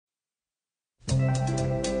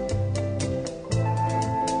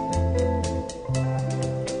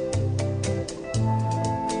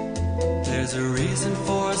reason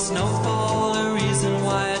for a snowfall, a reason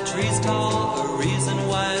why a tree's tall, a reason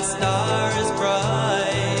why a star is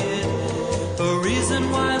bright, a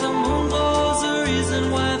reason why the moon glows, a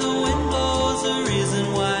reason why the wind blows, a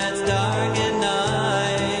reason why it's dark at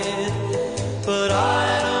night. But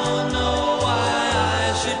I don't know why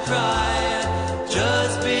I should cry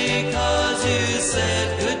just because you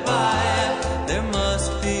said goodbye. There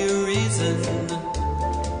must be a reason.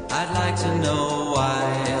 I'd like to know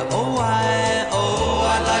why. Oh, why? Oh,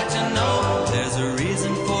 I'd like to know. There's a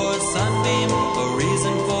reason for a sunbeam, a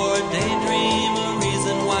reason for a daydream, a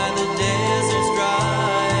reason why the desert's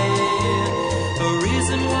dry, a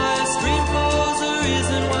reason why a stream flows, a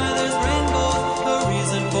reason why there's rainbows, a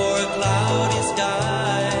reason for a cloudy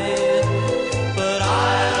sky. But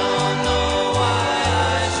I don't know why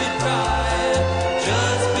I should cry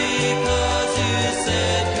just because you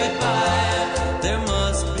said goodbye. There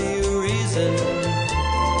must be a reason.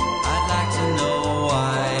 I'd like to know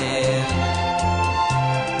why.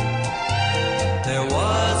 There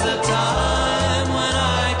was a time when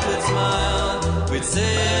I could smile. We'd sit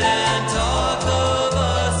and talk of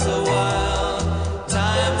us a while.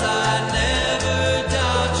 Times I'd never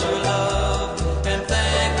doubt your love and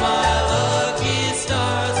thank my lucky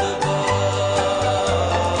stars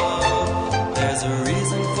above. There's a reason